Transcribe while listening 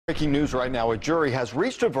Breaking news right now, a jury has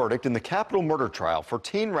reached a verdict in the capital murder trial for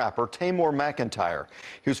teen rapper Tamor McIntyre.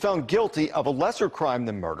 He was found guilty of a lesser crime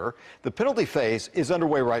than murder. The penalty phase is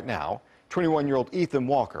underway right now. 21-year-old Ethan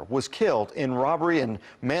Walker was killed in robbery in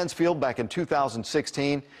Mansfield back in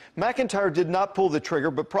 2016. McIntyre did not pull the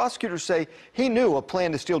trigger, but prosecutors say he knew a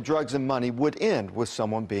plan to steal drugs and money would end with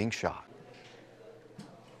someone being shot.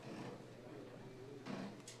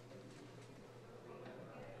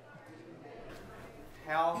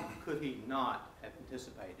 How could he not have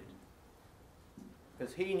anticipated?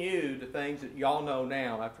 Because he knew the things that y'all know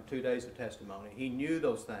now after 2 days of testimony. He knew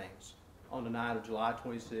those things on the night of July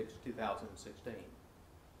 26, 2016.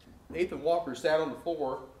 Ethan Walker sat on the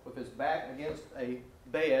floor with his back against a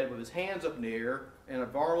bed with his hands up in the air in a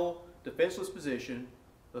vulnerable, defenseless position.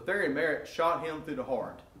 Letharian Merritt shot him through the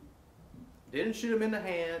heart. Didn't shoot him in the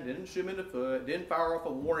hand, didn't shoot him in the foot, didn't fire off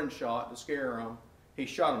a warning shot to scare him. He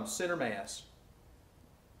shot him center mass.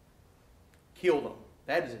 Killed him.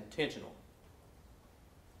 That is intentional.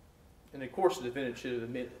 And of course the defendant should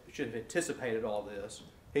have anticipated all this.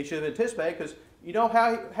 He should have anticipated, because you know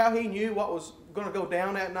how he knew what was going to go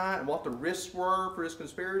down that night and what the risks were for his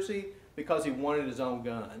conspiracy? Because he wanted his own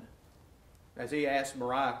gun. As he asked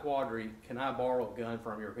Mariah Quadri, can I borrow a gun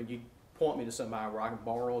from you? Or can you point me to somebody where I can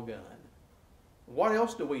borrow a gun? What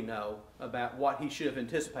else do we know about what he should have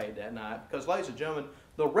anticipated that night? Because, ladies and gentlemen,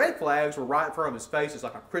 the red flags were right in front of his face. It's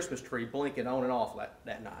like a Christmas tree blinking on and off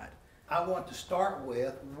that night. I want to start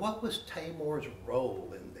with, what was Tamor's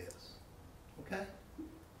role in this? Okay?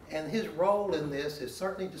 And his role in this is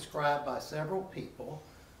certainly described by several people,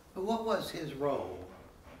 but what was his role?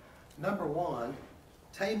 Number one,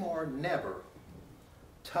 Tamor never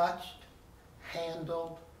touched,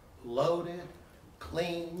 handled, loaded,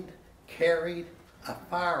 cleaned, carried a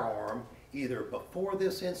firearm either before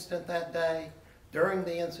this incident that day, during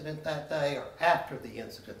the incident that day, or after the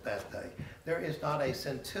incident that day. There is not a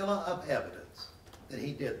scintilla of evidence that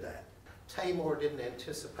he did that. Tamor didn't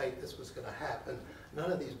anticipate this was going to happen.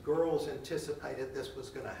 None of these girls anticipated this was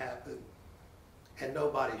going to happen. And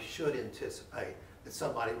nobody should anticipate that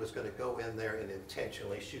somebody was going to go in there and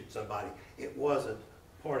intentionally shoot somebody. It wasn't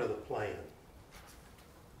part of the plan.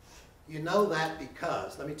 You know that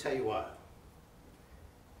because, let me tell you what.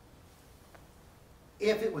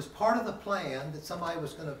 If it was part of the plan that somebody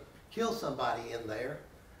was going to kill somebody in there,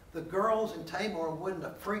 the girls and Tamor wouldn't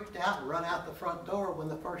have freaked out and run out the front door when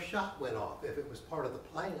the first shot went off, if it was part of the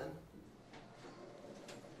plan.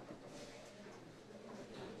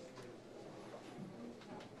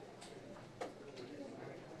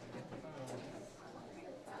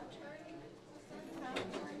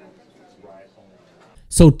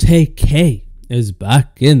 So TayK is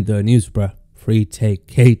back in the news, bruh. Free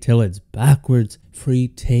TayK till it's backwards. Free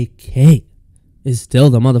TayK is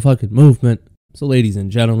still the motherfucking movement. So ladies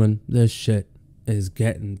and gentlemen, this shit is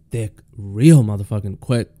getting thick real motherfucking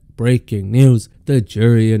quick. Breaking news. The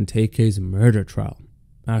jury in TayK's murder trial.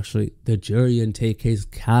 Actually, the jury in TayK's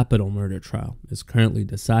capital murder trial is currently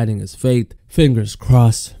deciding his fate. Fingers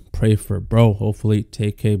crossed. Pray for bro. Hopefully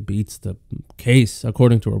TayK beats the case.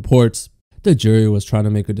 According to reports, the jury was trying to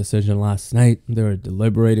make a decision last night. They were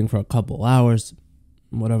deliberating for a couple hours,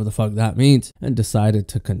 whatever the fuck that means, and decided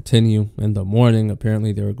to continue in the morning.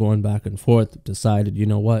 Apparently they were going back and forth, decided, you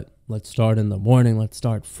know what, let's start in the morning, let's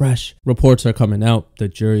start fresh. Reports are coming out. The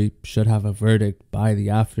jury should have a verdict by the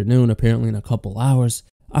afternoon, apparently in a couple hours.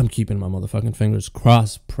 I'm keeping my motherfucking fingers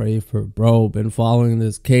crossed. Pray for bro. Been following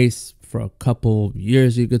this case for a couple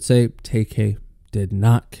years, you could say. TayK did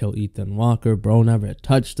not kill Ethan Walker. Bro never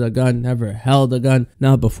touched a gun, never held a gun.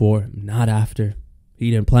 Not before, not after.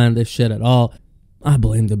 He didn't plan this shit at all. I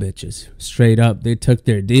blame the bitches. Straight up, they took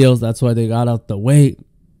their deals. That's why they got out the way.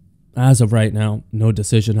 As of right now, no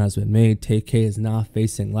decision has been made. TayK is not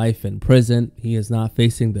facing life in prison. He is not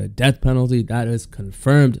facing the death penalty. That is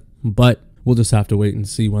confirmed. But we'll just have to wait and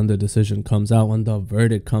see when the decision comes out, when the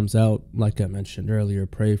verdict comes out. Like I mentioned earlier,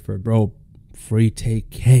 pray for bro. Free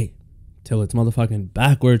TayK till it's motherfucking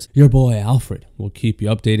backwards. Your boy Alfred will keep you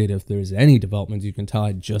updated if there's any developments. You can tell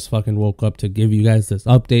I just fucking woke up to give you guys this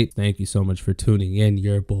update. Thank you so much for tuning in.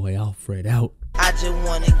 Your boy Alfred out. I just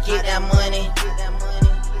wanna get that money.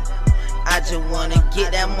 I just wanna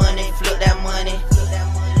get that money, flip that money.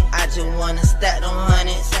 I just wanna stack them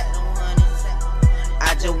hundreds.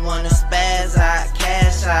 I just wanna spaz out,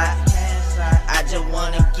 cash out. I just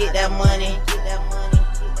wanna get that money.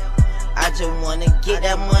 I just wanna get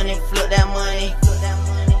that money, flip that money.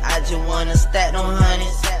 I just wanna stack them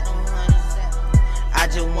hundreds. I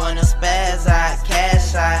just wanna spaz out,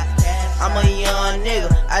 cash out. I'm a young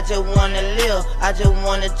nigga, I just wanna live, I just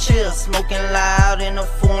wanna chill. Smoking loud in a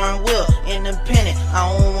foreign wheel, independent, I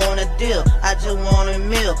don't want deal, I just want a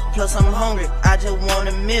meal. Plus I'm hungry, I just want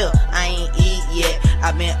a meal. I ain't eat yet,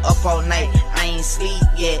 I been up all night, I ain't sleep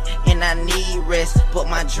yet, and I need rest. But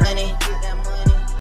my journey